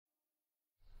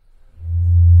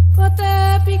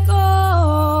piko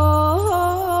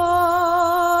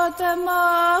te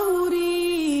mahuri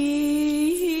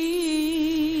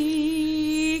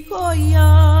ko ia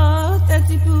te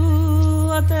tipu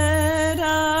a te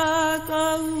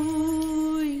rakaui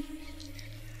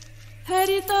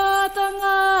heri tā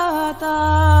tangata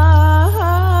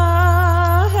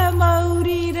he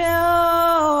mauri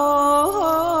reo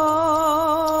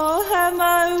he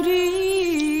mauri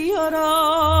ora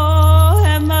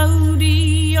he mauri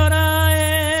ora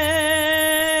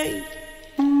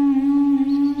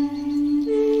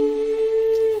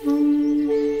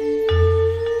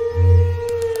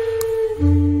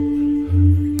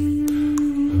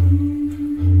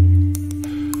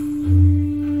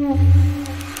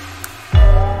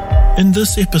In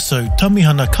this episode,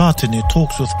 Tāmihana Kātene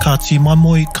talks with Kāti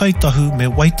Mamoe Kaitahu me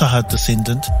Waitaha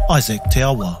descendant Isaac Te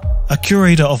Awa, a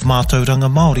curator of Mātauranga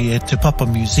Māori at Te Papa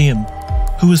Museum,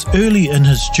 who was early in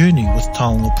his journey with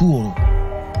Taonga Pūoro.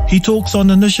 He talks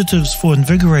on initiatives for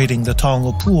invigorating the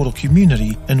Taonga Pūoro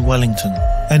community in Wellington,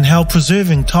 and how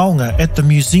preserving taonga at the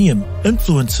museum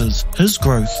influences his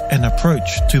growth and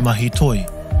approach to mahi toi.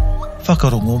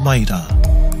 Whakarongo mai rā.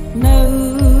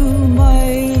 Nau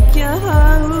mai kia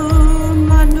hau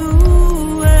manu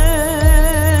e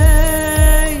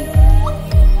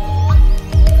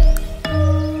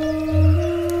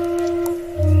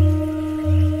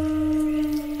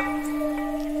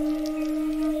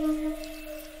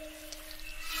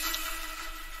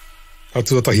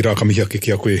Atuatahi rā ka mihi ake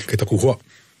ki a koe kei taku hoa.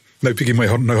 Nau piki mai,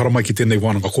 nau hara mai ki tēnei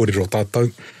wānanga kōrero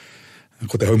tātou.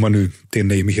 Ko te haumanu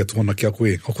tēnei mihi atuana ki a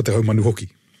koe, ko te haumanu hoki.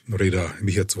 No reira,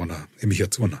 mihi atuana, mihi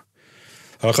atuana.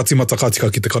 Ka timata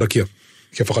kātika ki te karakia,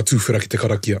 kia whakatūwhera ki te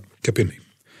karakia, kia pēnei.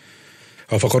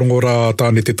 Whakarongo rā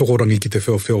tāne te tokorangi ki te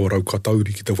wheo rau ka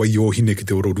tauri, ki te waiohine, ki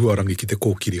te ororuarangi, ki te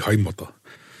kōkiri haimata.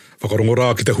 Whakarongo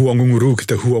rā ki te huangunguru, ki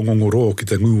te huangongoro, ki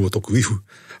te ngū o toku ihu,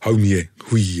 haumie,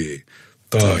 huie,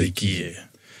 tāiki e.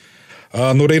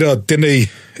 No reira, tēnei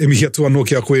mihi atuano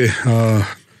ki a koe,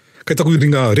 kei taku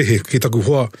ringa rehe, kei taku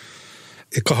hoa,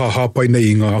 e kaha hāpai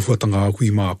nei i ngā ahuatanga a kui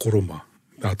mā koroma,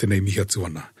 tēnei mihi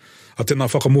atuana. A tēnā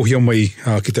whakamohia mai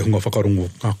ki te hunga whakarongo,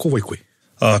 ko wai koe.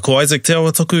 Ko Isaac Te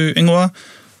Awa toku ingoa,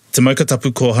 te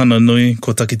maukatapu ko hana nui,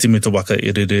 ko takitimu te waka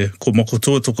e rere, ko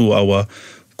mokotua toku awa,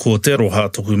 ko te roha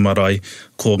toku marae,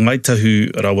 ko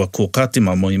ngaitahu rawa ko Kāti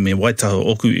Mamoe me waitaha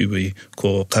oku iwi,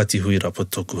 ko Kāti hui rapa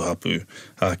toku hapu.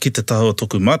 Ki te taho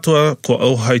toku matua, ko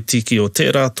auhau tiki o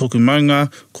tērā toku maunga,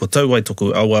 ko tauai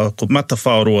toku awa, ko mata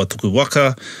whaoroa toku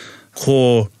waka,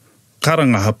 ko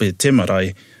karanga hape te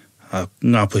marae,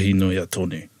 ngā puhi nui a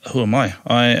tōne. Who am I?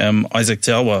 I am Isaac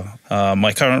Te Awa.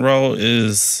 My current role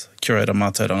is curator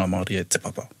Mātauranga Māori at Te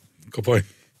Papa. Ka pai,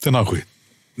 tēnā koe.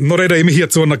 No reira, e mihi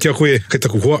atuana ki a koe, kei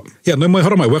taku hoa. Yeah, no mai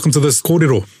haramai, welcome to this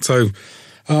kōrero. So,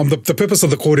 the purpose of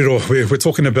the kōrero, we're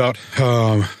talking about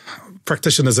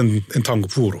practitioners in Taonga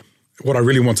Pūoro. What I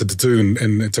really wanted to do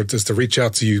and is to reach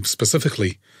out to you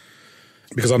specifically,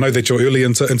 because I know that you're early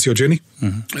into your journey,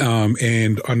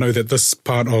 and I know that this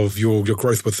part of your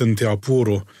growth within Te Awa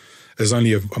Pūoro is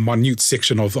only a minute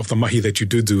section of the mahi that you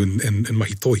do in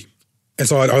mahi toi. And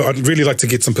so I'd really like to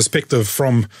get some perspective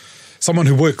from someone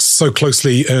who works so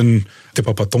closely in Te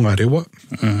Papa Tonga Rewa,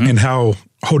 and how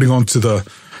holding on to the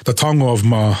taonga of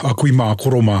a kui mā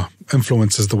koroma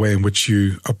influences the way in which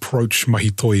you approach mahi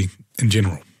toi in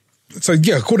general. So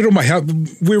yeah, kōrero mai,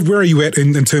 where are you at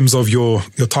in terms of your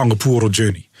Taonga Pūoro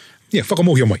journey? Yeah,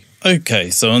 whakamohia mai. Okay,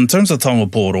 so in terms of Taonga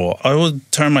Pūoro, I would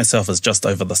term myself as just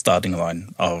over the starting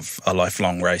line of a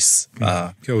lifelong race.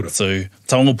 Kia ora. So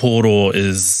Taonga Pūoro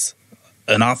is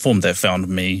an art form that found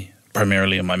me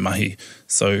primarily in my mahi.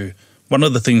 So one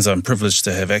of the things I'm privileged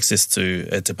to have access to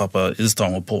at Te Papa is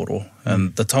Taonga Pūoro,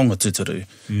 and the taonga tūturu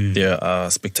there are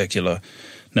spectacular.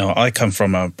 Now, I come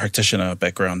from a practitioner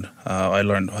background. I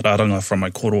learned rāranga from my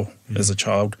koro as a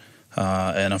child,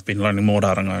 and I've been learning more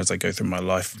rāranga as I go through my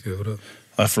life.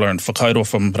 I've learned whakairo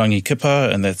from rangi kipa,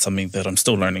 and that's something that I'm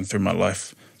still learning through my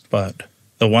life. But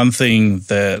the one thing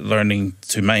that learning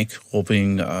to make, or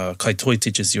being kaitoi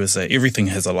teaches you, is that everything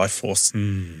has a life force.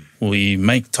 We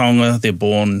make taonga, they're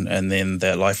born, and then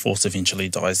that life force eventually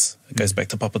dies. It goes back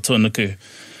to Papa Tuanuku.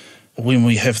 When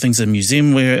we have things in a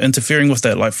museum, we're interfering with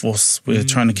that life force. We're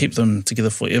trying to keep them together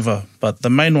forever. But the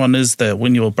main one is that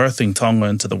when you're birthing taonga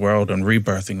into the world and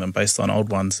rebirthing them based on old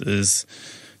ones, is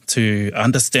to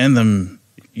understand them,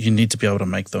 you need to be able to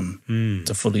make them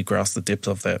to fully grasp the depth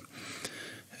of that.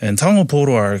 And Taonga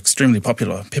Pūoro are extremely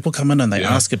popular. People come in and they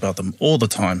ask about them all the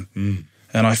time.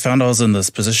 And I found I was in this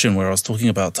position where I was talking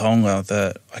about taonga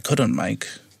that I couldn't make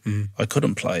I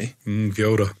couldn't play. Kia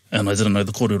ora. And I didn't know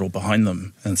the kōrero behind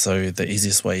them. And so the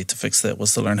easiest way to fix that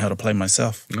was to learn how to play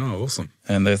myself. Oh, awesome.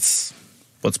 And that's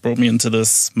what's brought me into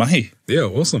this mahi. Yeah,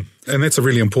 awesome. And that's a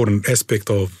really important aspect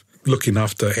of looking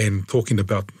after and talking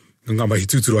about ngā mahi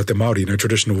tūturu a te Māori,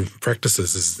 traditional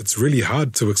practices. It's really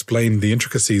hard to explain the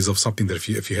intricacies of something that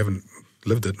if you haven't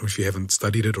lived it, or if you haven't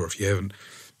studied it, or if you haven't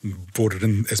brought it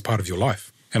in as part of your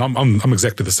life. And I'm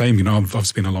exactly the same. I've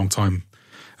spent a long time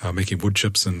making wood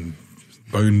chips and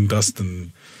bone dust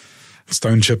and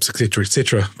stone chips,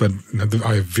 etc. But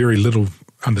I have very little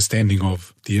understanding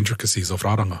of the intricacies of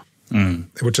rāranga,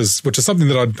 which is something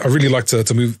that I really like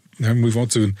to move on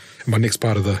to in my next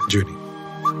part of the journey.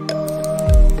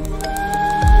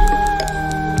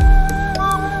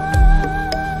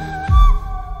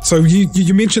 So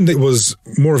you mentioned that it was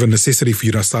more of a necessity for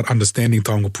you to start understanding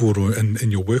Taonga Pūoro in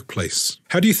your workplace.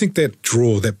 How do you think that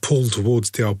draw, that pull towards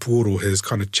Te Awa Pūoro has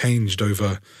kind of changed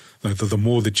over the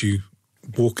more that you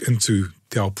walk into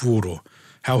Te Awa Pūoro?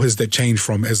 How has that changed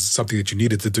from as something that you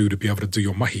needed to do to be able to do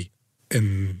your mahi?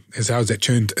 And how has that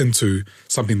turned into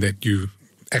something that you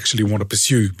actually want to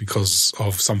pursue because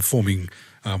of some forming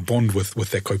bond with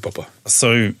that kaupapa?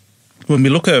 So when we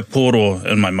look at Pūoro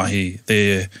in my mahi,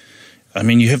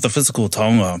 you have the physical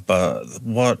taonga, but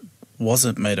what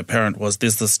wasn't made apparent was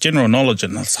there's this general knowledge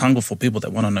and this hunger for people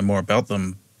that want to know more about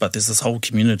them, but there's this whole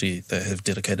community that have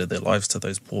dedicated their lives to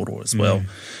those Pūoro as well.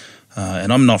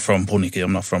 And I'm not from Pōneke,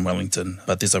 I'm not from Wellington,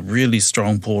 but there's a really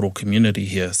strong Pūoro community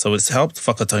here. So it's helped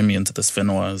whakatau me into this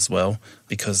whenua as well,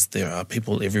 because there are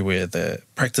people everywhere that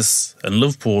practice and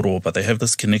live Pūoro, but they have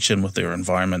this connection with their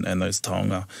environment and those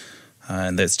taonga.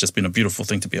 And that's just been a beautiful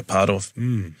thing to be a part of.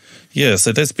 Yeah,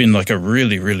 so that's been like a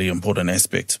really, really important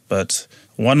aspect. But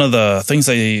one of the things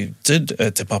they did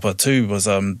at Te Papa too was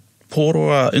Pūoro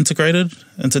are integrated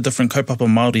into different kaupapa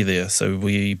Māori there. So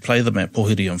we play them at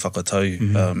Pohiri and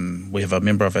Whakatau. We have a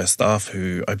member of our staff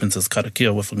who opens his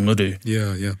karakia with a nguru.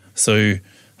 Yeah. So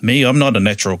me, I'm not a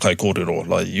natural kai kōrero.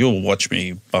 Like, you'll watch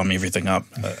me bum everything up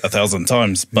 1,000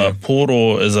 times. But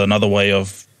Pūoro is another way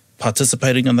of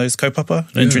participating in those kaupapa,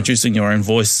 introducing your own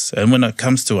voice. And when it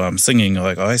comes to singing,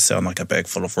 I sound like a bag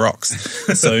full of rocks.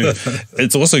 So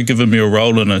it's also given me a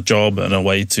role and a job and a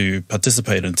way to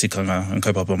participate in tikanga and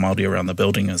kaupapa Māori around the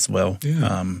building as well.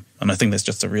 And I think that's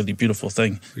just a really beautiful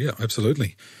thing. Yeah,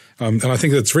 absolutely. And I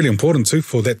think that's really important too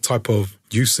for that type of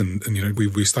use. And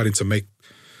we're starting to make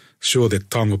sure that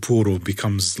Taonga Pūoro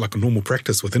becomes like a normal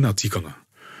practice within our tikanga.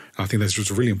 I think that's just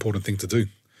a really important thing to do.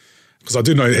 Because I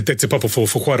do know at Te Papa for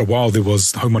quite a while there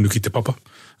was Haumanuki Te Papa.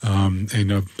 And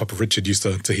Papa Richard used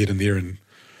to head in there and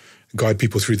guide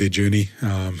people through their journey.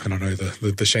 And I know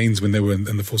the Shanes, when they were in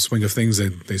the full swing of things, they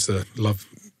used to love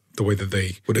the way that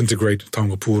they would integrate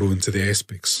Taonga Pūoro into their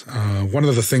aspects. One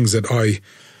of the things that I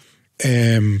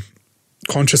am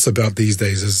conscious about these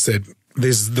days is that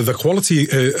there's the quality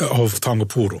of Taonga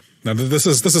Pūoro. Now, this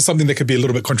is something that could be a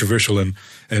little bit controversial, and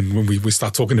when we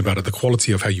start talking about it, the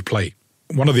quality of how you play.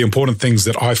 One of the important things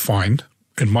that I find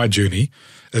in my journey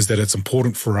is that it's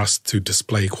important for us to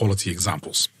display quality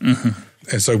examples.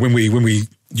 And so when we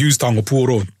use Taonga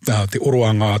Pūoro, te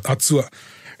oroa ngā atua,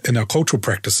 in our cultural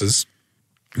practices,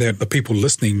 that the people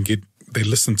listening they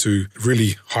listen to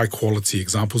really high quality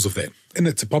examples of that. In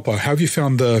Te Papa, how have you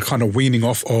found the kind of weaning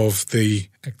off of the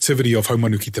activity of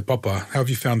Haumanuki Te Papa? How have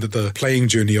you found that the playing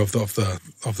journey of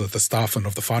the staff and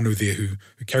of the whānau there who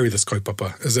carry this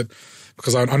kaupapa? Is it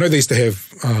because I know they used to have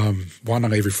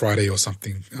wānanga every Friday or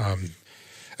something.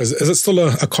 Is it still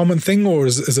a common thing, or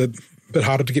is it a bit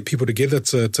harder to get people together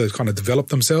to kind of develop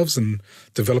themselves and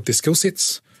develop their skill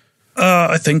sets?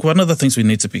 I think one of the things we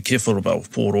need to be careful about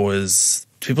with Pūoro is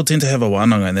people tend to have a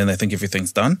wānanga and then they think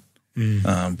everything's done.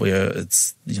 Where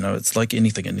it's like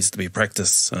anything, it needs to be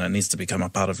practice and it needs to become a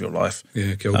part of your life.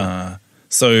 Yeah, cool.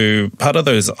 So part of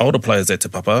those older players at Te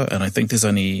Papa, and I think there's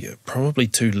only probably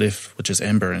 2 left, which is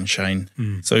Amber and Shane.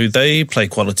 So they play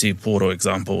quality Pūoro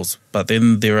examples, but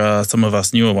then there are some of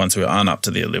us newer ones who aren't up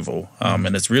to their level.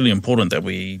 And it's really important that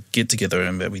we get together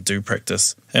and that we do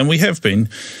practice. And we have been,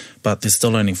 but there's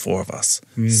still only 4 of us.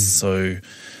 So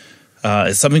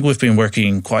it's something we've been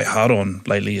working quite hard on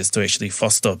lately, is to actually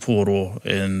foster Pūoro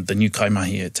in the new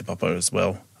kaimahi at Te Papa as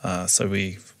well. So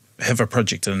we have a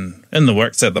project in the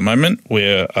works at the moment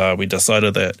where we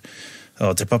decided that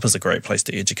Te Papa is a great place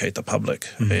to educate the public.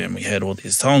 And we had all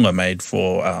these taonga made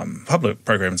for public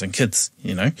programs and kids,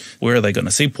 where are they going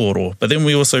to see Pūoro? But then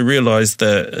we also realised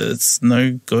that it's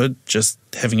no good just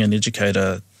having an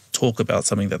educator talk about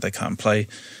something that they can't play.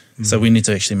 So we need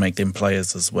to actually make them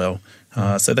players as well.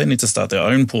 So they need to start their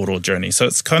own pōoro journey. So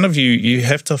it's kind of you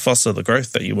have to foster the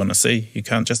growth that you want to see. You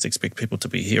can't just expect people to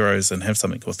be heroes and have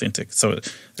something authentic. So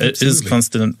it is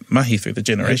constant mahi through the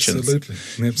generations.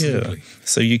 Absolutely. Yeah.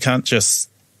 So you can't just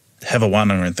have a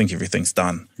wānanga and think everything's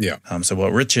done. Yeah. So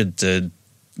what Richard did,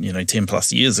 10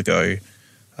 plus years ago,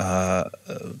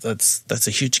 that's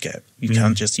a huge gap. You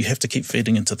can't you have to keep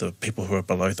feeding into the people who are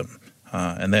below them.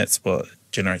 And that's what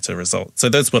generates a result. So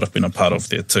that's what I've been a part of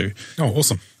there too. Oh,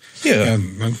 awesome. Yeah.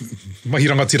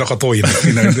 Mahiranga tira katoa,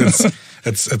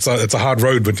 it's a hard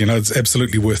road, but it's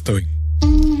absolutely worth doing.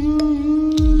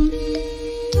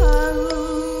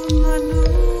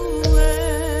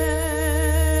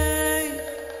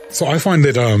 So I find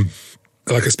that,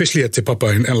 especially at Te Papa,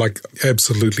 and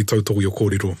absolutely tautoko your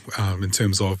kōrero, in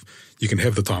terms of you can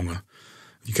have the taonga,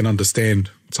 you can understand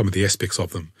some of the aspects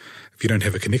of them. If you don't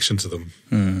have a connection to them,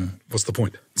 what's the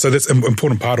point? So that's an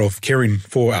important part of caring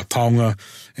for our taonga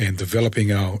and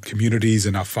developing our communities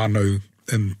and our whānau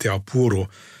in Te Awa Pūoro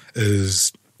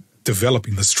is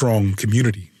developing the strong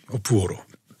community of Pūoro.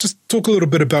 Just talk a little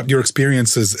bit about your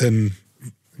experiences in,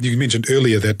 you mentioned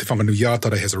earlier that Te Whanganui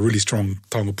Yātara has a really strong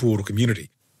Taonga Pūoro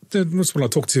community. I just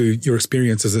want to talk to your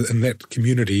experiences in that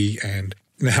community and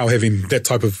how having that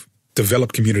type of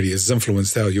developed community has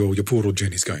influenced how your Pūoro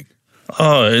journey is going.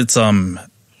 Oh, it's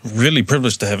really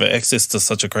privileged to have access to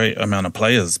such a great amount of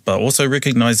players, but also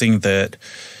recognizing that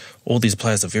all these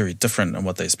players are very different in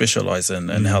what they specialize in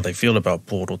and how they feel about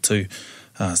Pūoro too.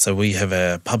 So we have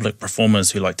our public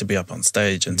performers who like to be up on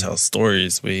stage and tell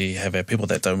stories. We have our people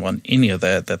that don't want any of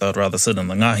that they'd rather sit in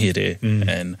the ngahere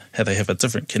and how they have a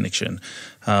different connection.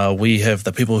 We have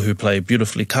the people who play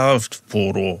beautifully carved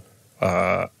Pūoro.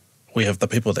 We have the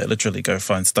people that literally go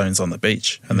find stones on the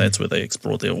beach, and that's where they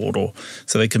explore their oro.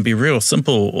 So they can be real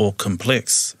simple or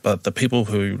complex, but the people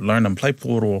who learn and play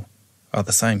Pūoro are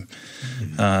the same.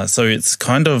 So it's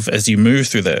kind of, as you move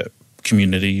through that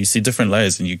community, you see different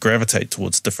layers and you gravitate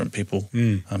towards different people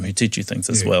who teach you things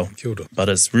as well. But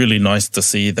it's really nice to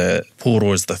see that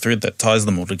Pūoro is the thread that ties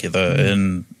them all together,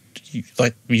 and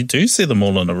you do see them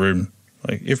all in a room.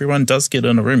 Like everyone does get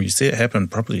in a room. You see it happen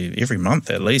probably every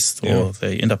month at least, or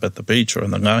they end up at the beach or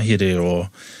in the ngahere,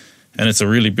 and it's a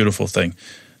really beautiful thing.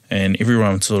 And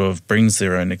everyone sort of brings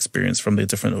their own experience from their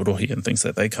different urohi and things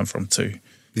that they come from too.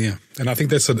 Yeah, and I think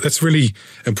that's really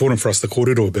important for us to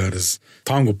kōrero about is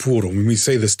Taonga Pūoro. When we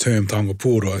say this term Taonga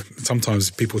Pūoro, sometimes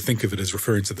people think of it as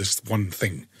referring to this one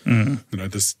thing,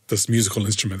 this musical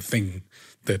instrument thing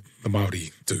that the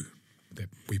Māori do, that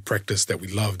we practice, that we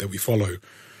love, that we follow.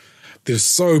 There's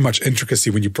so much intricacy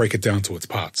when you break it down to its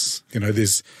parts.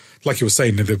 There's, like you were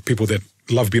saying, there are people that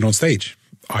love being on stage.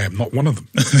 I am not one of them.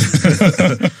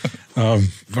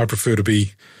 I prefer to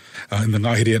be in the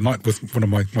ngahere at night with one of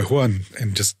my huan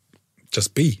and just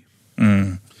be.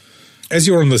 As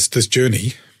you're on this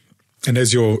journey, and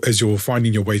as you're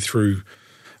finding your way through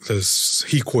this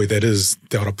hikoi that is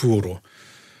Te Awa Pūoro,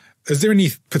 is there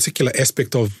any particular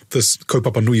aspect of this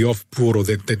kaupapa nui of Pūoro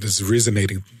that is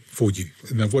resonating for you?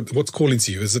 What's calling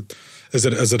to you? Is it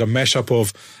a mashup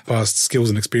of past skills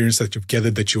and experience that you've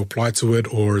gathered that you apply to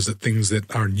it, or is it things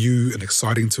that are new and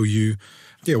exciting to you?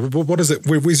 Yeah, what is it?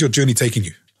 Where's your journey taking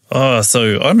you?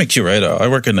 So I'm a curator. I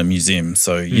work in a museum.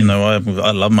 So,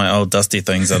 I love my old dusty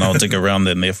things and I'll dig around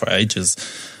in there for ages.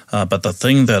 But the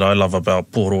thing that I love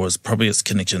about Pūoro is probably its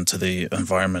connection to the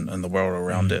environment and the world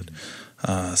around it.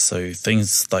 So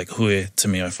things like hui, to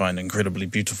me, I find incredibly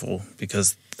beautiful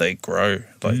because they grow.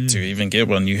 To even get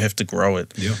one, you have to grow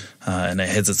it. Yeah. And it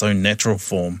has its own natural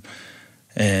form.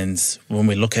 And when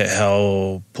we look at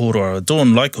how Pūoro are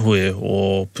adorned like hui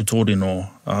or putorino,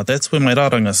 that's where my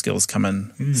rāranga skills come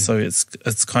in. So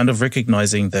it's kind of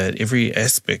recognizing that every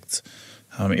aspect,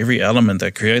 every element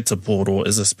that creates a Pūoro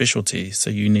is a specialty. So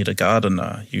you need a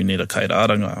gardener, you need a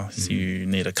kairāranga, you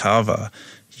need a carver,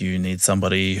 you need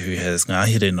somebody who has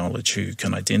ngahere knowledge who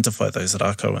can identify those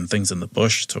rako and things in the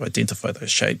bush to identify those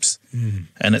shapes.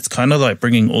 And it's kind of like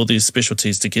bringing all these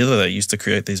specialties together that used to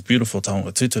create these beautiful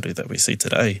taonga tūturu that we see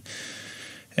today.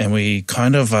 And we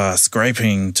kind of are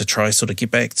scraping to try sort of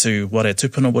get back to what our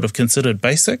tupuna would have considered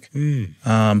basic.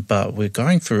 But we're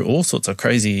going through all sorts of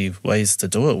crazy ways to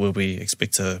do it where we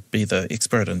expect to be the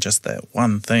expert in just that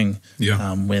one thing,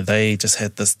 where they just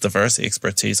had this diverse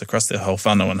expertise across their whole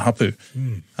whānau and hapu.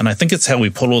 And I think it's how we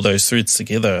pull all those threads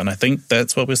together. And I think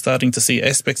that's what we're starting to see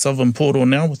aspects of in Pūoro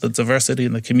now with the diversity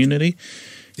in the community.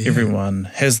 Everyone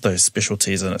has those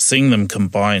specialties and it's seeing them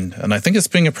combined. And I think it's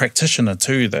being a practitioner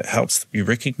too that helps you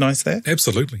recognize that.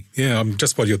 Absolutely. Yeah,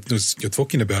 just while you're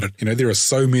talking about it, there are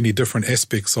so many different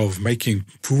aspects of making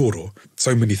pūoro,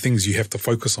 so many things you have to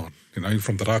focus on,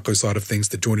 from the rākau side of things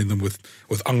to joining them with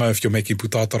anga if you're making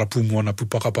pūtātara, pūmoana,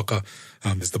 pūpakapaka.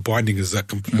 There's the binding is a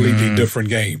completely different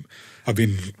game. I've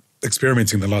been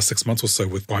experimenting the last 6 months or so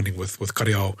with binding with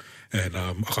kareao and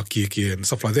akakieke and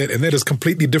stuff like that, and that is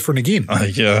completely different again.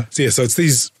 So it's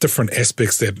these different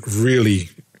aspects that really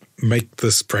make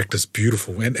this practice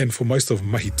beautiful and for most of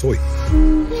mahi toi.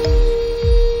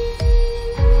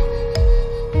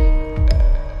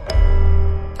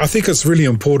 I think it's really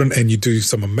important, and you do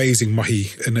some amazing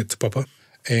mahi in it, Te Papa.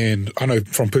 And I know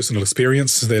from personal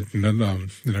experience that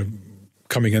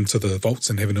coming into the vaults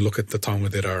and having a look at the taonga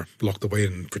that are locked away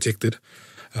and protected,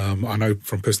 I know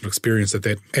from personal experience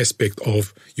that aspect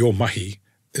of your mahi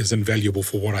is invaluable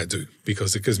for what I do,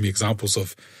 because it gives me examples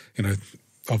of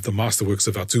of the masterworks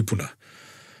of our tūpuna.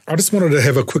 I just wanted to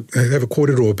have a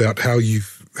kōrero about how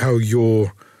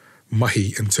your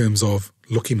mahi in terms of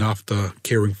looking after,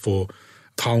 caring for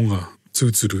taonga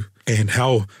tūturu, and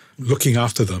how looking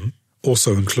after them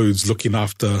also includes looking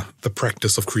after the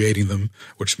practice of creating them,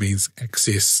 which means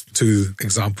access to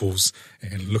examples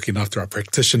and looking after our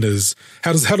practitioners.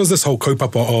 How does this whole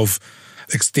kaupapa of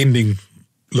extending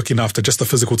looking after just the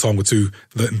physical taonga to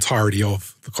the entirety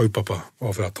of the kaupapa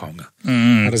of our taonga?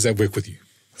 How does that work with you?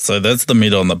 So that's the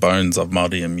meat on the bones of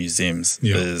Māori and museums.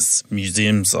 Is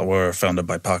museums were founded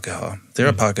by Pākehā. They're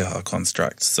a Pākehā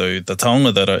construct. So the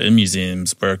taonga that are in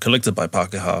museums were collected by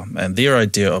Pākehā, and their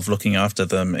idea of looking after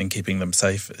them and keeping them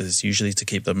safe is usually to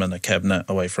keep them in a cabinet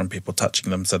away from people touching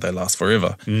them so they last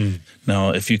forever. Now,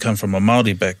 if you come from a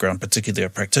Māori background, particularly a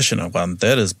practitioner one,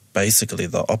 that is basically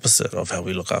the opposite of how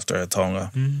we look after our taonga.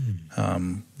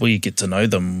 We get to know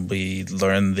them, we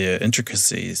learn their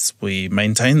intricacies, we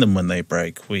maintain them when they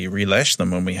break, we relash them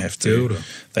when we have to.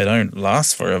 They don't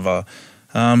last forever.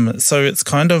 So it's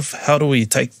kind of, how do we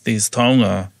take these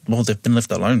taonga? Well, they've been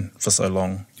left alone for so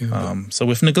long. So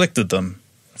we've neglected them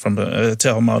from a Te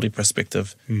Ao Māori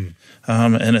perspective.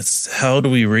 And it's how do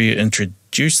we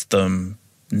reintroduce them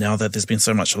now that there's been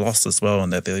so much loss as well,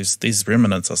 and that these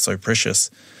remnants are so precious.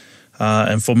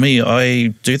 And for me, I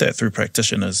do that through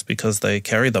practitioners because they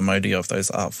carry the mauri of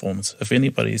those art forms. If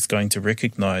anybody's going to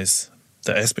recognise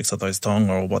the aspects of those taonga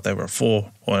or what they were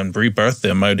for, and rebirth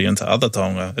their mauri into other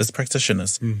taonga, it's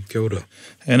practitioners. Kia ora.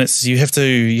 And it's you have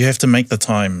to make the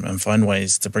time and find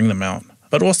ways to bring them out.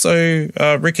 But also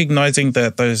recognising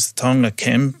that those taonga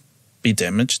can be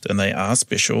damaged and they are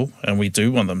special, and we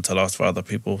do want them to last for other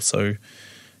people. So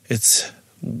it's,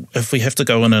 if we have to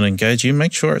go in and engage, you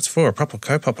make sure it's for a proper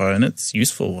kaupapa and it's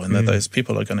useful, and that those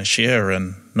people are going to share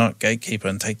and not gatekeep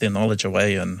and take their knowledge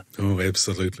away. And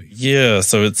absolutely. Yeah,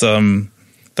 so it's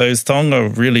those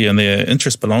taonga really and their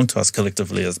interests belong to us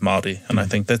collectively as Māori, and I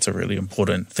think that's a really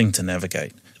important thing to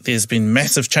navigate. There's been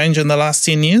massive change in the last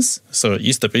 10 years. So it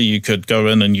used to be you could go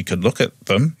in and you could look at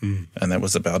them and that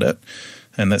was about it.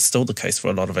 And that's still the case for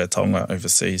a lot of our taonga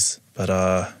overseas. But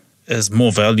as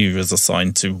more value is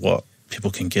assigned to what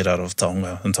people can get out of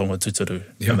taonga and taonga tūturu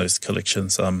in those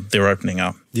collections, they're opening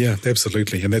up. Yeah,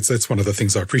 absolutely. And that's one of the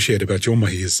things I appreciate about your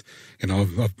mahi is,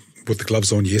 with the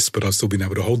gloves on, yes, but I've still been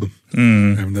able to hold them.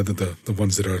 The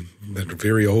ones that are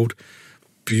very old,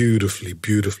 beautifully,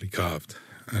 beautifully carved.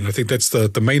 And I think that's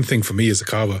the main thing for me as a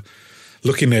carver,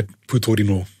 looking at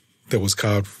pūtorino that was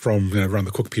carved from around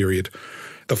the Cook period.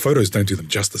 The photos don't do them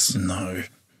justice. No.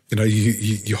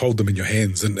 You hold them in your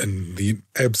hands, and the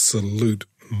absolute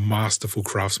masterful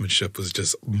craftsmanship was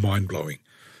just mind-blowing.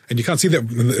 And you can't see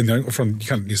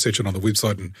that you search it on the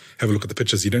website and have a look at the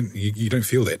pictures. You don't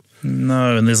feel that.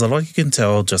 No, and there's a lot you can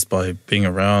tell just by being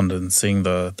around and seeing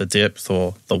the depth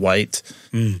or the weight,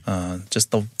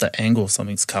 just the angle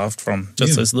something's carved from,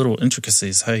 just those little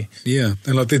intricacies. Hey, yeah,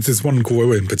 and like there's one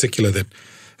kōrero in particular that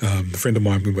a friend of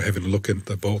mine, we were having a look at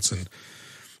the bolts, and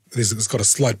it's got a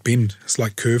slight bend, a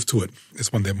slight curve to it.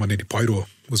 It's one that Maneri Pairo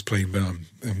was playing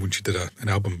when she did an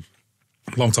album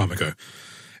a long time ago.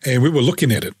 And we were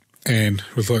looking at it, and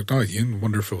we were like, I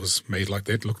wonder if it was made like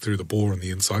that. Look through the bore on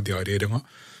the inside, the idea,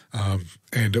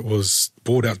 and it was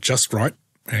bored out just right.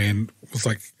 And it was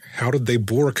like, how did they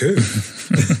bore a curve?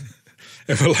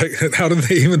 And we're like, how did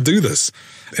they even do this?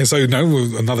 And so,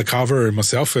 another carver and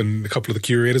myself and a couple of the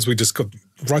curators, we just got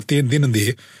right there, then and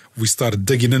there, we started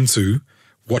digging into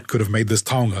what could have made this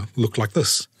taonga look like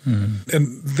this.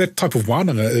 And that type of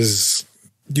wānanga is,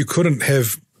 you couldn't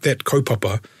have that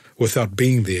kaupapa without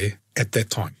being there at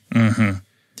that time.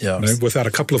 Yeah. Without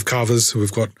a couple of carvers who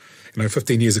have got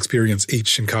 15 years experience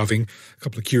each in carving, a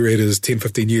couple of curators, 10,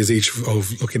 15 years each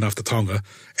of looking after taonga,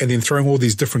 and then throwing all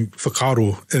these different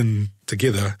whakaaro in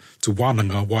together to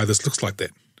wānanga why this looks like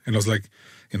that. And I was like,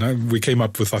 we came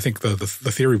up with, I think the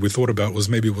theory we thought about was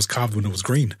maybe it was carved when it was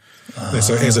green.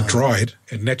 So as it dried,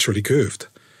 it naturally curved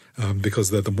because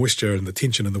the moisture and the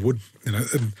tension in the wood,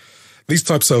 and these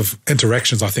types of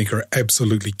interactions I think are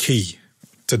absolutely key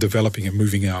to developing and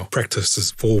moving our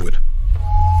practices forward.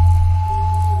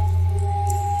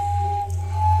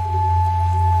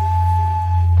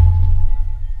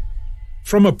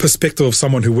 From a perspective of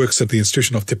someone who works at the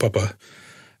institution of Te Papa,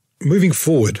 moving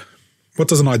forward, what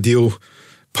does an ideal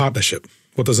partnership,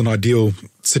 what does an ideal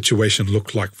situation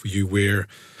look like for you where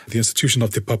the institution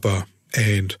of Te Papa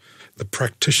and the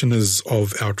practitioners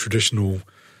of our traditional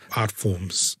art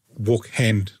forms walk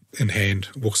hand in hand,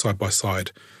 walk side by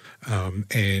side,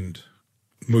 and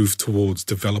move towards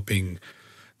developing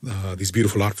these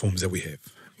beautiful art forms that we have?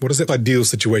 What does that ideal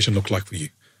situation look like for you?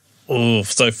 Oh,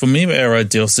 so for me, our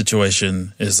ideal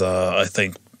situation is, I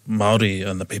think, Māori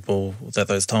and the people that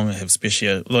those taonga have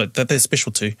that they're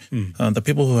special to. The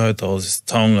people who hold those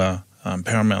taonga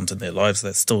paramount in their lives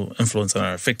that still influence and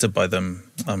are affected by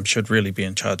them should really be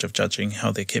in charge of judging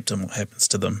how they're kept and what happens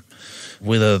to them.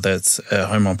 Whether that's at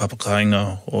home on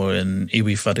Papakainga or in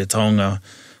iwi whare taonga,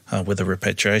 whether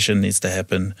repatriation needs to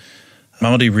happen,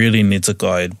 Māori really need to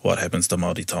guide what happens to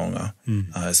Māori taonga,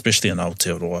 especially in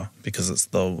Aotearoa, because it's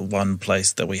the one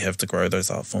place that we have to grow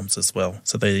those art forms as well.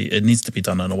 So it needs to be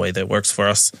done in a way that works for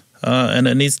us, and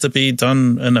it needs to be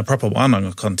done in a proper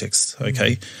wānanga context,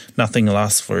 okay? Nothing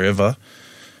lasts forever.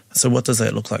 So what does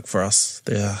that look like for us?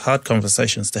 They're hard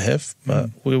conversations to have, but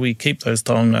where we keep those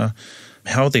taonga,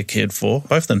 how they're cared for,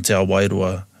 both in te ao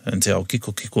wairua and te ao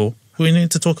kiko, we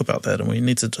need to talk about that and we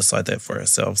need to decide that for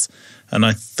ourselves. And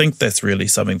I think that's really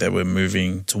something that we're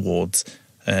moving towards.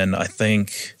 And I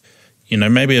think,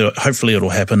 hopefully it'll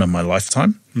happen in my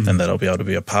lifetime and that I'll be able to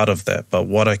be a part of that. But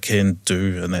what I can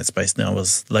do in that space now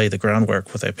is lay the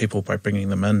groundwork with our people by bringing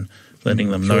them in, letting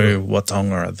them know what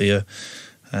taonga are there,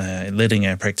 letting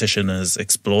our practitioners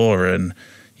explore and,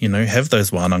 have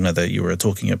those wānanga that you were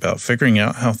talking about, figuring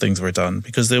out how things were done,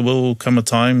 because there will come a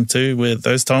time too where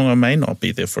those taonga may not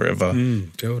be there forever.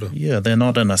 Yeah, they're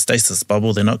not in a stasis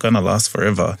bubble. They're not going to last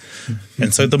forever.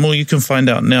 And so the more you can find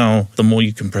out now, the more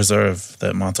you can preserve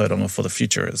that mātauranga for the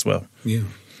future as well.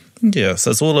 Yeah, so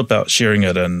it's all about sharing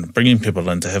it and bringing people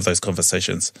in to have those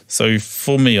conversations. So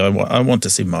for me, I want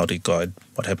to see Māori guide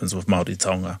what happens with Māori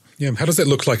taonga. Yeah, how does that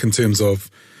look like in terms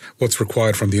of what's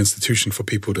required from the institution for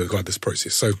people to guide this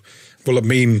process? So will it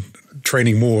mean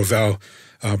training more of our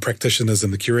practitioners in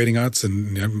the curating arts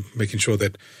and making sure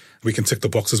that we can tick the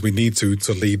boxes we need to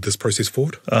lead this process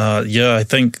forward? Yeah, I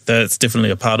think that's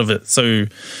definitely a part of it. So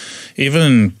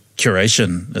even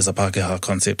curation is a Pākehā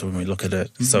concept when we look at it.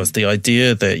 So it's the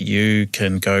idea that you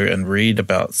can go and read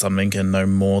about something and know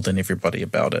more than everybody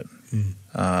about it.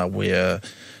 Where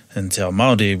in Te Ao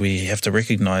Māori, we have to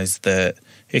recognise that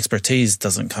expertise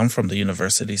doesn't come from the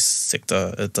university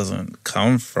sector. It doesn't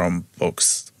come from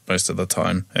books most of the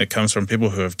time. It comes from people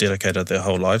who have dedicated their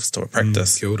whole lives to a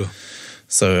practice. Kia ora.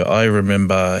 So I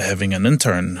remember having an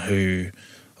intern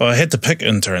I had to pick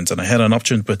interns, and I had an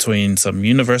option between some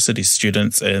university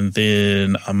students and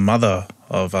then a mother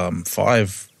of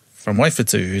 5 from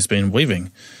Waifetu who's been weaving.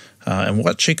 And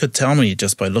what she could tell me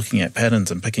just by looking at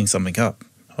patterns and picking something up,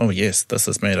 oh yes, this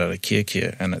is made out of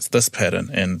kia and it's this pattern,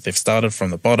 and they've started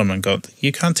from the bottom and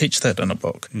you can't teach that in a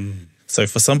book. So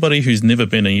for somebody who's never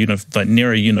been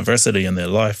near a university in their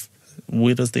life,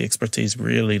 where does the expertise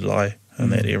really lie in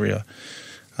that area?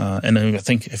 And I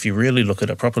think if you really look at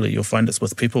it properly, you'll find it's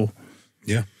with people.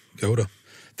 Yeah, kia ora.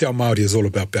 Te Ao Māori is all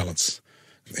about balance.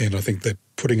 And I think that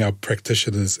putting our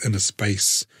practitioners in a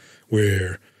space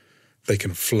where they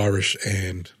can flourish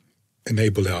and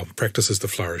enable our practices to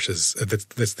flourish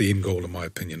that's the end goal, in my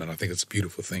opinion, and I think it's a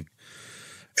beautiful thing.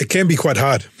 It can be quite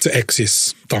hard to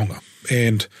access taonga,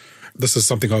 and this is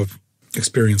something I've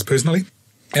experienced personally,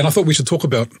 and I thought we should talk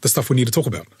about the stuff we need to talk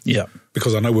about. Yeah.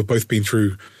 Because I know we've both been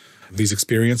through these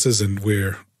experiences and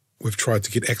where we've tried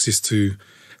to get access to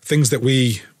things that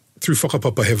we, through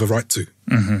whakapapa, have a right to.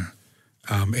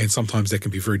 And sometimes that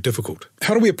can be very difficult.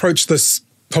 How do we approach this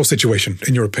whole situation,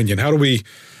 in your opinion? How do we...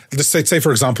 Let's say,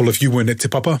 for example, if you weren't at Te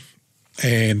Papa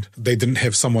and they didn't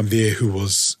have someone there who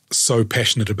was so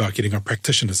passionate about getting our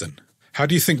practitioners in, how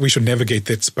do you think we should navigate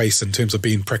that space in terms of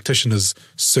being practitioners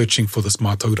searching for this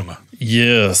mātauranga?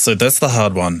 Yeah, so that's the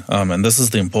hard one. And this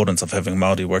is the importance of having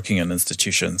Māori working in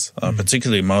institutions,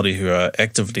 particularly Māori who are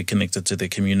actively connected to their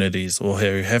communities or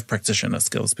who have practitioner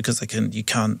skills, because you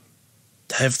can't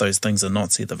have those things and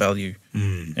not see the value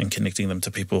in connecting them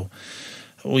to people.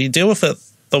 We deal with it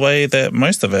the way that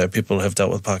most of our people have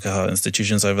dealt with Pākehā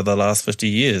institutions over the last 50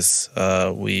 years.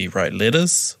 We write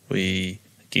letters, we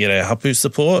get our hapu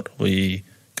support, we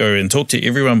go and talk to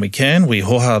everyone we can, we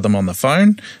hoha them on the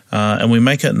phone, and we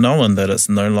make it known that it's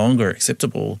no longer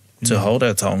acceptable to hold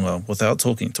our taonga without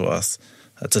talking to us,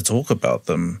 to talk about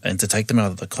them and to take them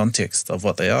out of the context of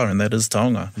what they are, and that is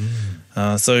taonga.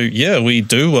 So yeah, we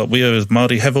do what we as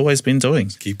Māori have always been doing.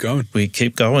 Keep going. We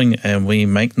keep going and we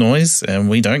make noise and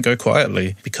we don't go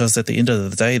quietly, because at the end of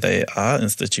the day they are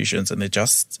institutions, and they're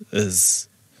just as,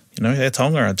 you know, our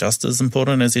taonga are just as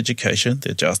important as education,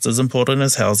 they're just as important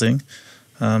as housing.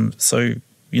 So,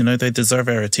 you know, they deserve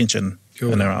our attention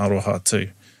and our aroha too.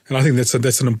 And I think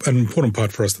that's an important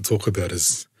part for us to talk about,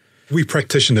 is we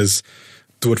practitioners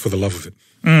do it for the love of it.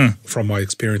 From my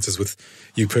experiences with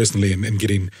you personally and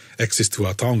getting access to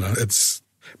our taonga, it's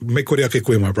me kore ake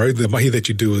koe, my bro. The mahi that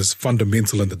you do is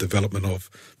fundamental in the development of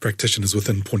practitioners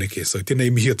within Poneke. So tēnei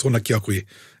mihia tōna ki a koe e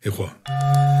hoa.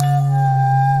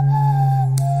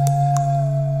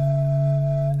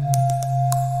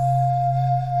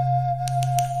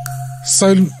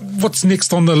 So what's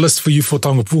next on the list for you for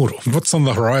Taonga Pūoro? What's on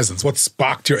the horizons? What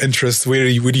sparked your interest? Where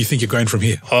do you think you're going from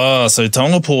here? So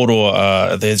Taonga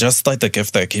Pūoro, they're just like the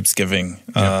gift that keeps giving.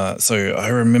 So I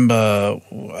remember,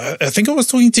 I think I was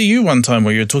talking to you one time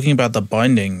where you were talking about the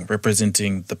binding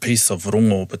representing the piece of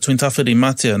rongo between Tawhiri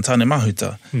Mātia and Tāne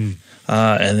Mahuta.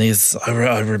 And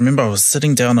I remember I was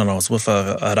sitting down and I was with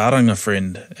a rāranga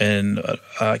friend, and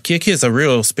kieke is a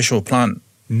real special plant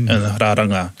in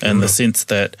rāranga, in the sense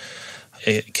that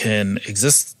it can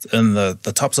exist in the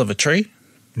tops of a tree,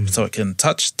 so it can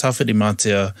touch Tawhiri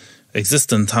Mātia,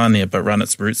 exist in Tāne, but run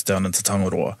its roots down into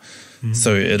Tangaroa.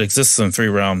 So it exists in 3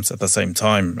 realms at the same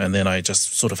time. And then I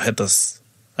just sort of had this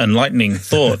enlightening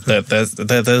thought that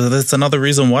that's another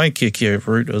reason why kieke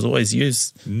root is always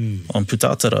used on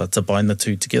putatara, to bind the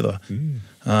two together.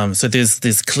 So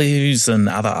there's clues and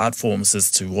other art forms as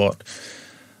to what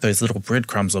those little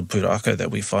breadcrumbs of pūrākau that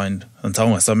we find in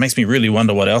taonga. So it makes me really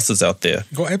wonder what else is out there.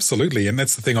 Oh, absolutely. And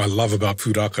that's the thing I love about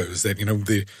pūrākau, is that, you know,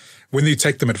 when you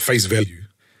take them at face value,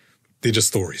 they're just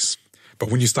stories. But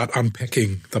when you start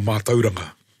unpacking the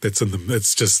mātauranga that's in them,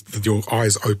 it's just your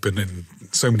eyes open and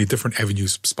so many different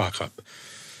avenues spark up.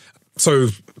 So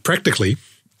practically,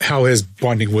 how has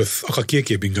binding with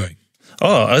akakieke been going?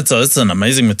 Oh, it's an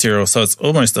amazing material. So it's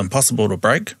almost impossible to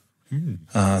break.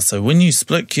 So when you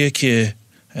split kieke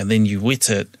and then you wet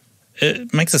it,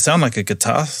 it makes it sound like a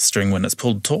guitar string when it's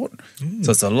pulled taut.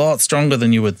 So it's a lot stronger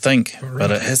than you would think,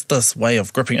 but it has this way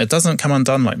of gripping. It doesn't come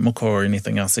undone like muko or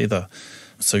anything else either.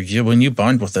 So yeah, when you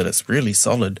bind with it, it's really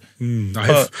solid.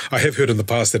 I have heard in the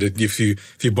past that if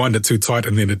you bind it too tight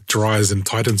and then it dries and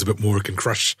tightens a bit more, it can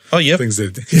crush things.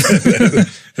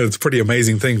 It's a pretty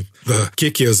amazing thing. The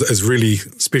kieke is really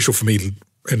special for me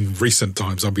in recent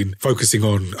times. I've been focusing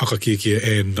on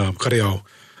akakieke and kareao,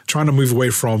 trying to move away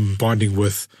from binding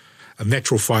with a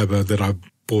natural fibre that I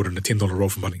bought in a $10 roll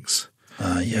from Bunnings.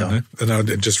 You know?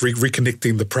 And just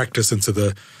reconnecting the practice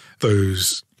into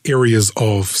those areas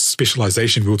of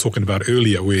specialization we were talking about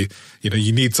earlier, where, you know,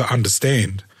 you need to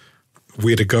understand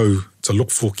where to go to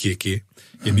look for kieke.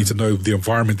 You need to know the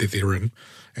environment that they're in,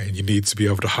 and you need to be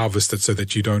able to harvest it so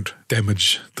that you don't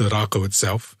damage the rākau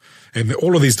itself, and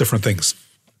all of these different things.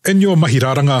 In your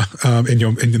mahiraranga,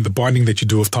 in the binding that you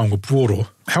do of Taonga Pūoro,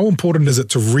 how important is it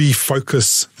to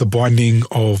refocus the binding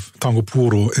of Taonga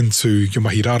Pūoro into your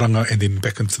mahiraranga and then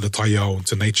back into the taiao,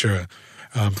 into nature?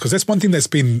 Because that's one thing that's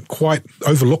been quite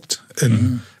overlooked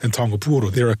in Taonga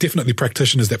Pūoro. There are definitely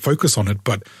practitioners that focus on it,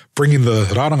 but bringing the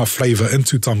rāranga flavour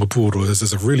into Taonga Pūoro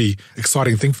is a really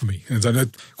exciting thing for me. And so,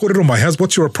 kōrero mai,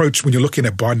 what's your approach when you're looking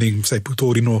at binding, say,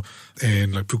 putorino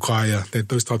and like pukaya,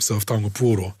 those types of Taonga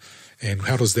Pūoro? And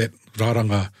how does that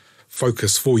rāranga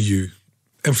focus for you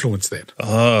influence that?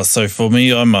 So for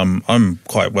me, I'm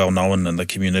quite well known in the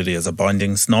community as a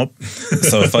binding snob.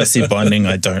 So if I see binding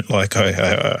I don't like,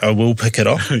 I will pick it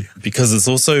off, because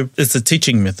it's a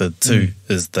teaching method too,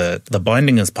 is that the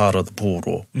binding is part of the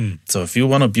pōoro. So if you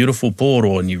want a beautiful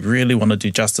pōoro and you really want to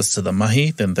do justice to the mahi,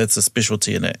 then that's a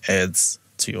specialty and it adds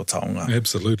to your taonga.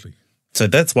 Absolutely. So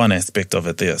that's one aspect of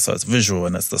it there. So it's visual,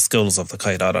 and it's the skills of the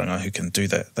kairaranga who can do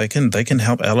that. They can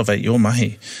help elevate your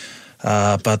mahi.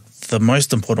 But the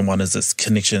most important one is its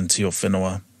connection to your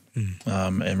whenua,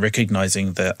 and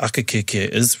recognising that akakieke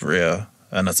is rare,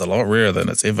 and it's a lot rarer than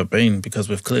it's ever been, because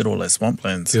we've cleared all our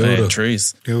swamplands and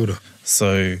trees.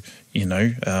 So, you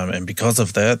know, and because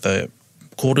of that, the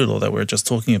kōrero that we were just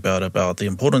talking about the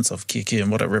importance of kieke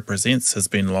and what it represents has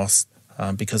been lost.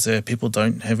 because people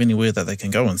don't have anywhere that they can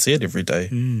go and see it every day.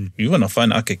 You want to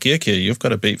find aka kiakia, you've got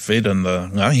to beat feet in the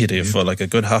ngahere for like a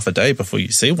good half a day before you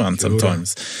see one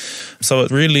sometimes. So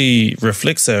it really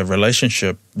reflects our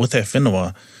relationship with our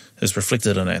whenua, is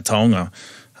reflected in our taonga,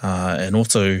 and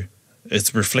also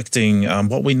it's reflecting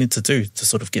what we need to do to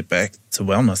sort of get back to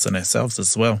wellness in ourselves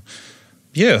as well.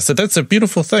 Yeah, so that's a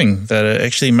beautiful thing, that it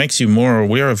actually makes you more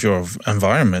aware of your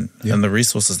environment and the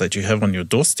resources that you have on your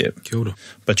doorstep. Kia ora.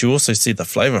 But you also see the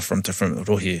flavour from different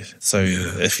rohe. So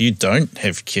if you don't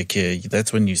have kiakia,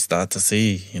 that's when you start to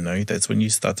see, that's when you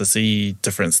start to see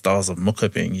different styles of muka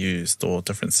being used or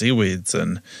different seaweeds.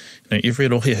 And every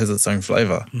rohe has its own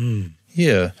flavour.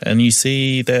 Yeah, and you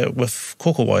see that with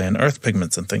kokowai and earth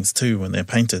pigments and things too when they're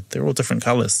painted. They're all different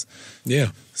colours.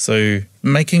 Yeah. So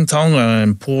making taonga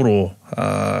and pōoro,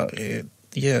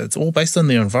 it's all based on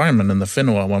the environment and the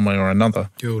whenua one way or another.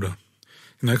 Kia ora.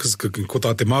 Because ko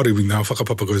tā te Māori, our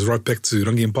whakapapa goes right back to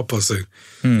rangi and papa, so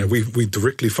we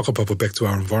directly whakapapa back to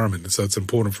our environment, and so it's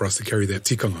important for us to carry that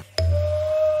tikanga.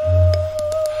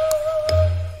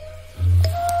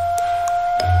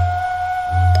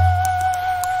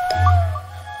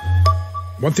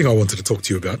 One thing I wanted to talk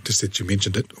to you about, just that you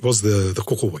mentioned it, was the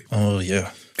kokowai. Oh,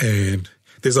 yeah. And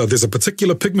there's a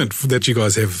particular pigment that you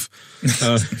guys have.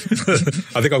 I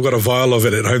think I've got a vial of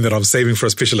it at home that I'm saving for a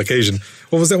special occasion.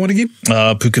 What was that one again?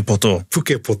 Pukepoto.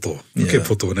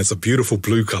 Pukepoto, and it's a beautiful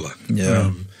blue colour.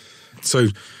 Yeah. So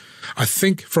I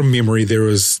think from memory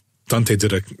Dante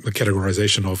did a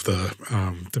categorization of the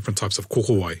different types of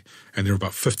kokowai, and there are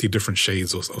about 50 different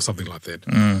shades or something like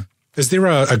that. Is there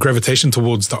a gravitation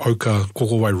towards the ochre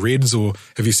kokowai reds, or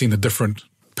have you seen the different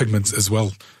pigments as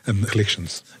well in the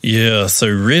collections? Yeah, so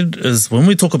red is, when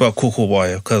we talk about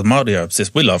kokowai, because Māori are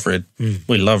obsessed, we love red.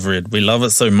 We love red. We love it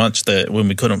so much that when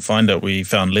we couldn't find it, we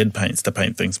found lead paints to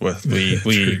paint things with.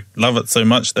 We love it so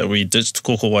much that we ditched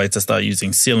kokowai to start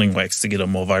using sealing wax to get a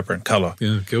more vibrant colour.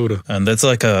 Yeah, kia ora. And that's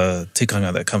like a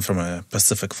tikanga that comes from a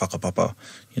Pacific whakapapa.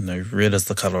 Red is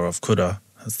the colour of kura.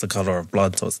 It's the colour of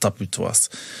blood, so it's tapu to us.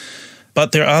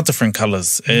 But there are different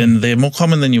colours, and they're more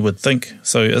common than you would think.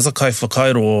 So as a kai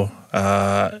whakairo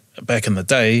back in the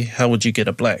day, how would you get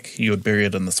a black? You would bury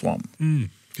it in the swamp.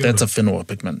 That's a whenua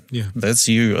pigment. Yeah. That's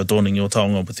you adorning your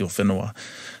taonga with your whenua.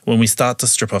 When we start to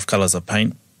strip off colours of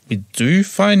paint, we do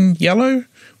find yellow,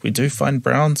 we do find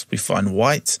browns, we find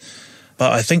white.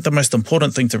 But I think the most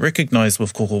important thing to recognise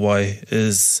with kokowai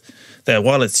is that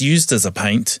while it's used as a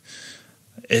paint,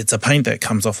 it's a paint that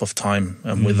comes off of time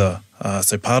and weather.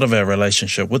 So part of our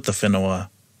relationship with the whenua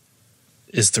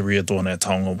is to readorn our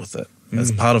taonga with it.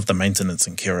 It's part of the maintenance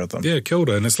and care of them. Yeah, kia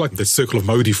ora. And it's like the circle of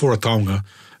mauri for a taonga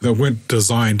that weren't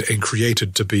designed and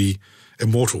created to be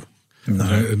immortal. No.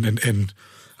 And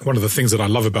one of the things that I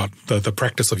love about the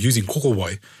practice of using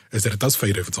kokowai is that it does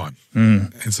fade over time.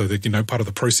 And so that, part of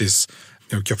the process,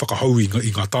 kia whakahaui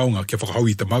i ngā taonga, kia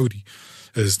whakahaui te mauri,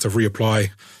 is to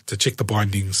reapply, to check the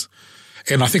bindings.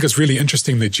 And I think it's really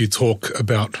interesting that you talk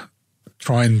about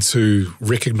trying to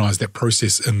recognise that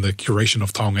process in the curation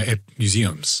of taonga at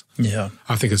museums. Yeah.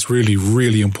 I think it's really,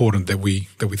 really important that we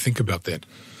think about that.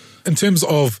 In terms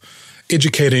of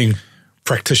educating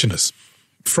practitioners,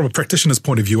 from a practitioner's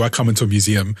point of view, I come into a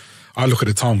museum, I look at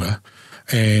a taonga,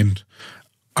 and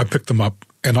I pick them up,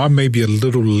 and I may be a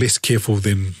little less careful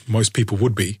than most people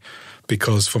would be,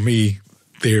 because for me,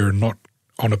 they're not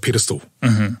on a pedestal.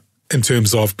 In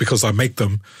terms of, because I make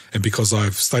them and because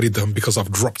I've studied them, because I've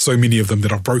dropped so many of them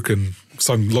that I've broken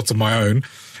lots of my own.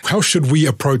 How should we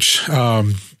approach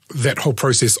that whole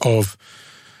process of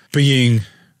being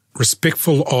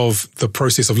respectful of the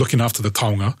process of looking after the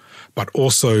taonga, but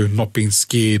also not being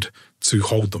scared to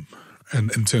hold them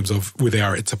in terms of where they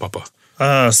are at Te Papa?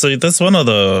 So that's one of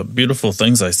the beautiful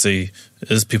things I see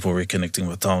is people reconnecting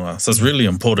with taonga. So it's really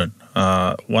important.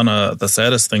 One of the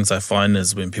saddest things I find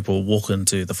is when people walk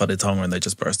into the whare taonga and they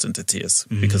just burst into tears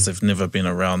because they've never been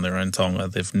around their own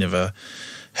taonga. They've never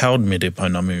held mere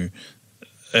pounamu.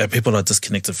 People are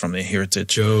disconnected from their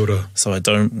heritage. So I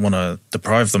don't want to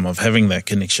deprive them of having that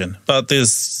connection. But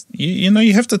there's,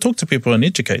 you have to talk to people and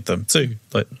educate them too.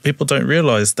 Like, people don't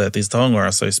realise that these taonga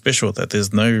are so special that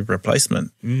there's no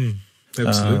replacement.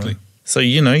 Absolutely. So,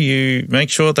 you make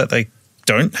sure that they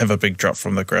don't have a big drop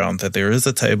from the ground, that there is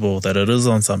a table, that it is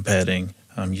on some padding.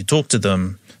 You talk to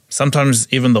them. Sometimes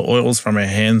even the oils from our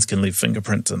hands can leave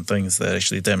fingerprints and things that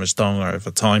actually damage taonga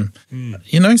over time.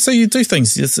 So you do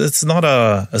things. It's not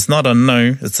a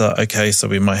no. It's a okay. So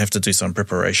we might have to do some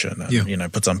preparation.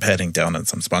 And, put some padding down and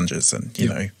some sponges,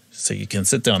 and so you can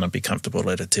sit down and be comfortable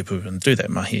at a tepu and do that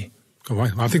mahi.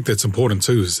 I think that's important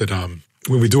too. Is that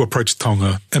when we do approach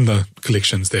taonga in the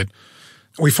collections, that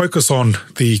we focus on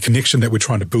the connection that we're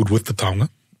trying to build with the taonga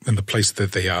and the place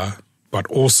that they are, but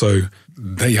also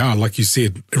they are, like you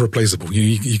said, irreplaceable.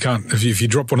 You can't, if you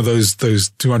drop one of those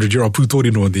 200-year-old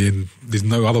pūtorino in there, there's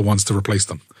no other ones to replace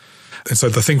them. And so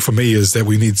the thing for me is that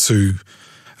we need to,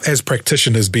 as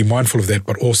practitioners, be mindful of that,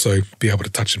 but also be able to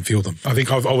touch and feel them. I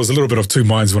think I was a little bit of two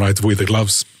minds when I had to wear the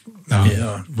gloves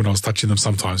when I was touching them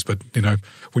sometimes. But,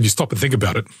 when you stop and think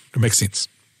about it, it makes sense.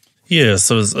 Yeah,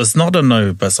 so it's not a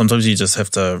no, but sometimes you just have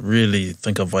to really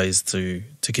think of ways to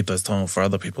keep those taonga for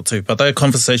other people too. But there are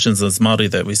conversations as Māori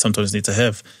that we sometimes need to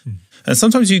have. And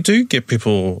sometimes you do get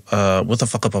people with a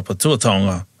whakapapa to a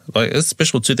taonga. Like, it's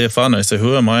special to their whānau, so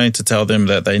who am I to tell them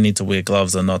that they need to wear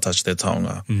gloves and not touch their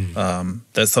taonga?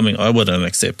 That's something I wouldn't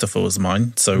accept if it was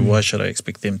mine, so why should I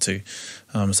expect them to?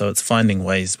 So it's finding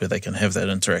ways where they can have that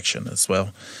interaction as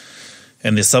well.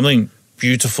 And there's something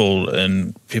beautiful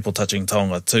in people touching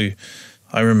taonga too.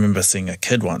 I remember seeing a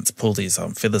kid once pull these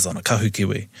feathers on a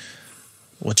kahukiwi,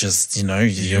 which is,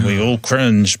 we all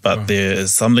cringe, but there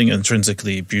is something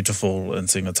intrinsically beautiful in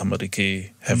seeing a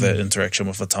tamariki have that interaction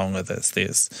with a taonga that's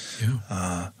theirs.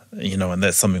 And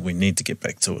that's something we need to get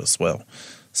back to as well.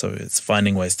 So it's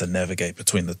finding ways to navigate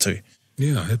between the two.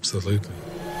 Yeah, absolutely.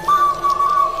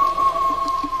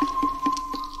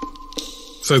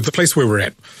 So the place where we're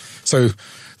at. So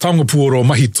Taonga Pūoro,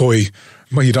 mahi toi,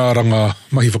 mahi rāranga,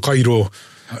 mahi whakairo.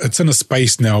 It's in a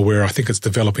space now where I think it's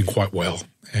developing quite well,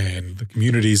 and the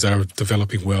communities are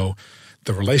developing well.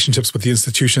 The relationships with the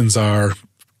institutions are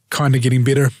kind of getting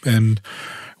better. And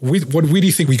where do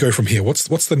you think we go from here? What's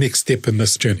the next step in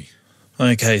this journey?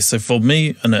 Okay, so for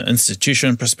me, in an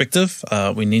institution perspective,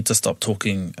 we need to stop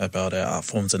talking about our art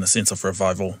forms in a sense of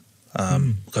revival.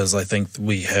 Because I think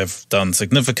we have done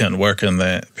significant work in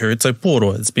that period. So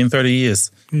Pūoro, it's been 30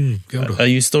 years. Are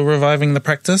you still reviving the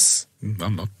practice?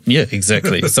 I'm not. Yeah,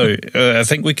 exactly. So I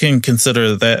think we can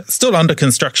consider that still under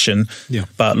construction,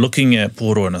 but looking at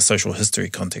Pūoro in a social history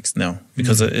context now,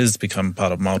 because it is become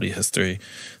part of Māori history.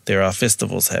 There are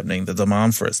festivals happening. The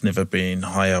demand for it's never been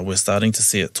higher. We're starting to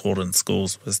see it taught in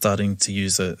schools. We're starting to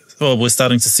use it. Well, we're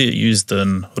starting to see it used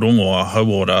in rongoa,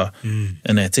 hauora,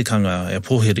 in our tikanga, our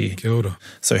pōhiri. Kia ora.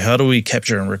 So how do we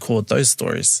capture and record those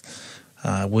stories?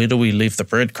 Where do we leave the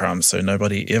breadcrumbs so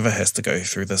nobody ever has to go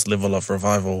through this level of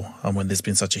revival when there's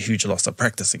been such a huge loss of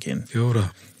practice again? Kia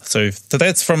ora. So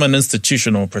that's from an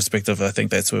institutional perspective. I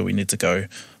think that's where we need to go.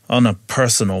 On a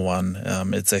personal one,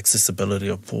 it's accessibility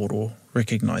of Pūoro,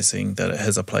 recognising that it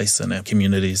has a place in our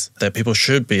communities, that people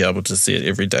should be able to see it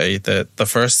every day, that the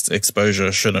first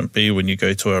exposure shouldn't be when you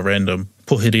go to a random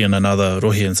pōhiri in another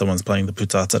rohi and someone's playing the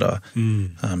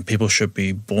pūtatara. People should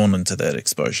be born into that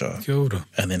exposure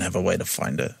and then have a way to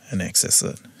find it and access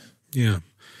it. Yeah,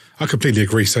 I completely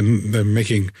agree. So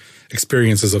making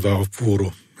experiences of our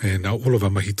Pūoro and all of our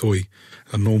mahi toi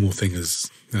a normal thing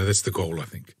is, that's the goal, I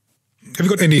think. Have you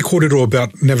got any kōrero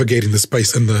about navigating the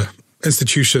space in the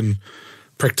institution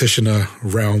practitioner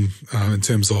realm in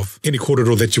terms of any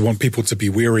kōrero that you want people to be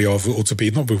wary of, or to be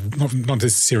not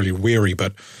necessarily wary,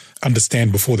 but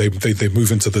understand before they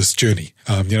move into this journey?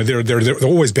 There are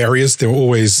always barriers. There are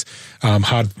always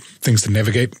hard things to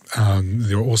navigate.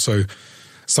 There are also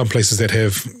some places that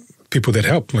have people that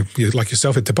help, like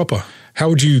yourself at Te Papa. How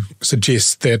would you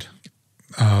suggest that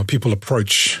people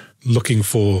approach looking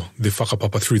for their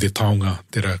whakapapa through their taonga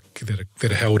that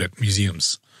are held at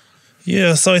museums?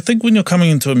 Yeah, so I think when you're coming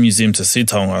into a museum to see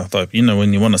taonga, like,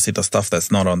 when you want to see the stuff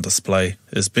that's not on display,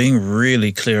 is being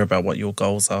really clear about what your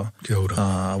goals are.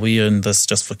 Are we in this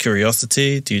just for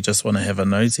curiosity? Do you just want to have a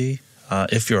nosy?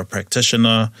 If you're a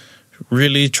practitioner,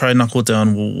 really try knuckle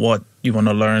down what you want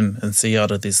to learn and see out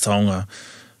of these taonga.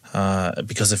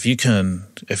 Because if you can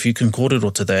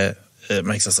kōrero to that, it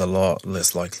makes us a lot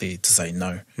less likely to say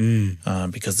no.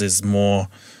 Because there's more.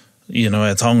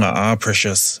 Our taonga are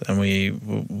precious, and we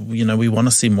want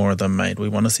to see more of them made. We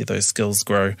want to see those skills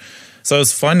grow. So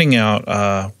it's finding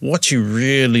out what you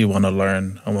really want to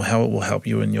learn and how it will help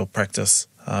you in your practice,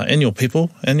 and your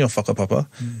people, and your whakapapa.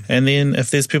 And then if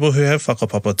there's people who have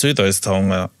whakapapa to those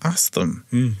taonga, ask them.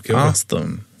 Ask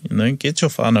them. Get your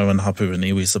whānau and hapu and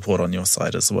iwi support on your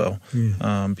side as well,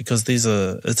 because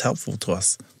it's helpful to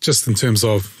us. Just in terms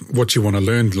of what you want to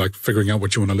learn, like figuring out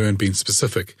what you want to learn, being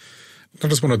specific. I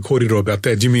just want to kōrero about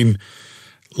that. Do you mean,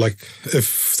 like,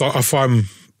 if I'm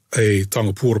a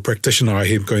Taonga Pūoro practitioner, I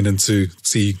am going in to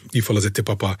see you fellas at Te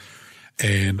Papa,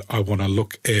 and I want to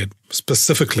look at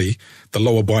specifically the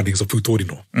lower bindings of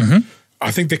pūtorino.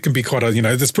 I think that can be quite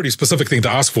that's a pretty specific thing to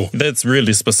ask for. That's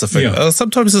really specific. Yeah.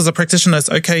 Sometimes as a practitioner, it's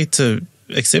okay to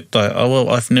accept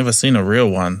I've never seen a real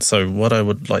one. So what I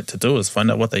would like to do is find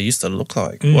out what they used to look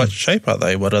like. What shape are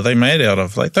they? What are they made out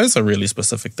of? Like, those are really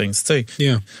specific things too.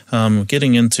 Yeah.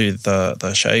 Getting into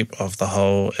the shape of the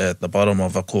hole at the bottom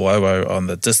of a kōrero on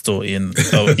the distal end,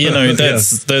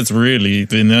 that's really,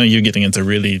 you're getting into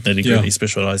really nitty-gritty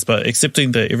specialised, but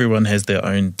accepting that everyone has their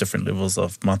own different levels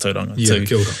of mātauranga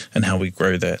too, and how we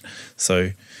grow that.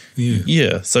 So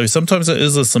so sometimes it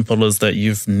is as simple as that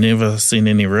you've never seen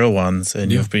any real ones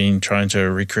and you've been trying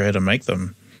to recreate and make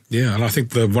them. Yeah, and I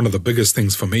think one of the biggest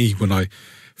things for me when I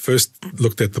first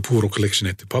looked at the Pūoro collection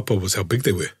at Te Papa was how big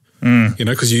they were.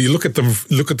 Because you look at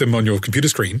them on your computer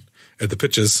screen at the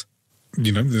pictures,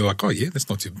 they're like, oh yeah, that's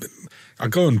not too big. I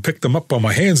go and pick them up by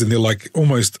my hands and they're like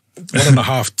almost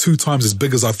 1.5, 2 times as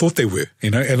big as I thought they were,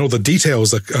 and all the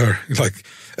details are like,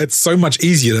 it's so much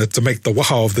easier to make the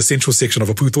waha of the central section of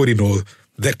a pūtorino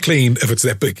that clean if it's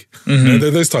that big.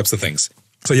 Those types of things.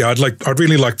 So yeah, I'd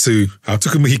really like to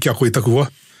tuku mihi kia koe taku wa,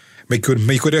 mei koe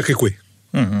rea ke koe.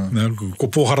 Ko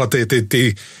pōhara te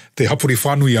hapuri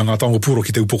whānui a ngā Taonga Pūoro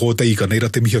ki te upoko o te ika, nei ra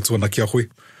te mihi atu ana kia koe.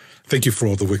 Thank you for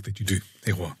all the work that you do.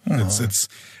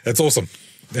 It's awesome.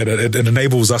 It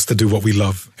enables us to do what we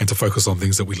love and to focus on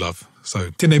things that we love.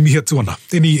 So, tēnei mihi atu ana.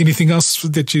 Anything else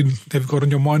that you have got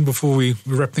on your mind before we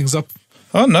wrap things up?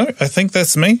 Oh, no, I think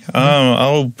that's me.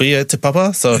 I'll be at Te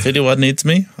Papa, so if anyone needs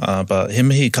me. But he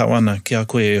mihi kawana kia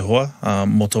koe e hoa,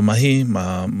 moto mahi,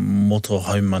 moto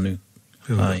haumanu.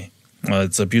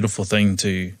 It's a beautiful thing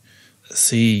to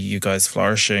see you guys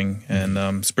flourishing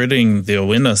and spreading the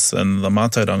awareness and the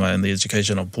mātauranga and the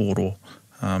education of Pūoro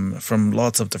from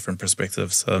lots of different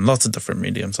perspectives and lots of different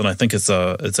mediums. And I think it's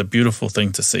a beautiful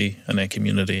thing to see in our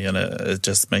community, and it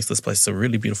just makes this place a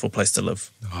really beautiful place to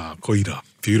live. Koira,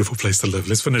 beautiful place to live.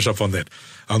 Let's finish up on that.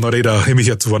 Nā reira, he mihi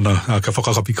atu ana, ka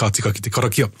whakakapi kā tika ki te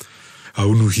karakia.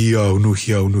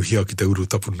 Unuhia ki te uru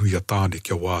tapu nui a tāne,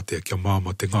 kia wātea, kia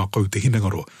māma, te ngā kau, te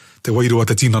hinengaro, te wairua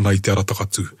te tinana i te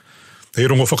aratakatu. Te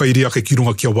rongo whakairi ake ki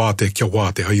runga kia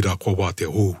wāte, haira kua wāte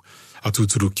hou.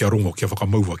 Atuturu kia rongo, kia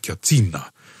whakamaua, kia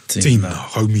tina,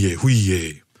 haumi e, hui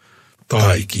e,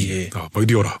 taiki e.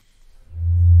 Mauri ora.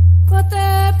 Ko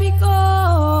te piko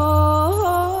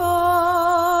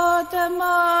te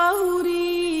mahuri,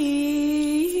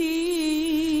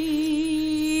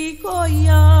 ko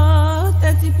ia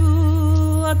te tipu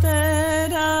a te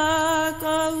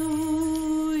rākaui.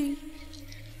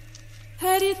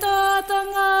 Heri tā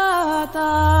tangata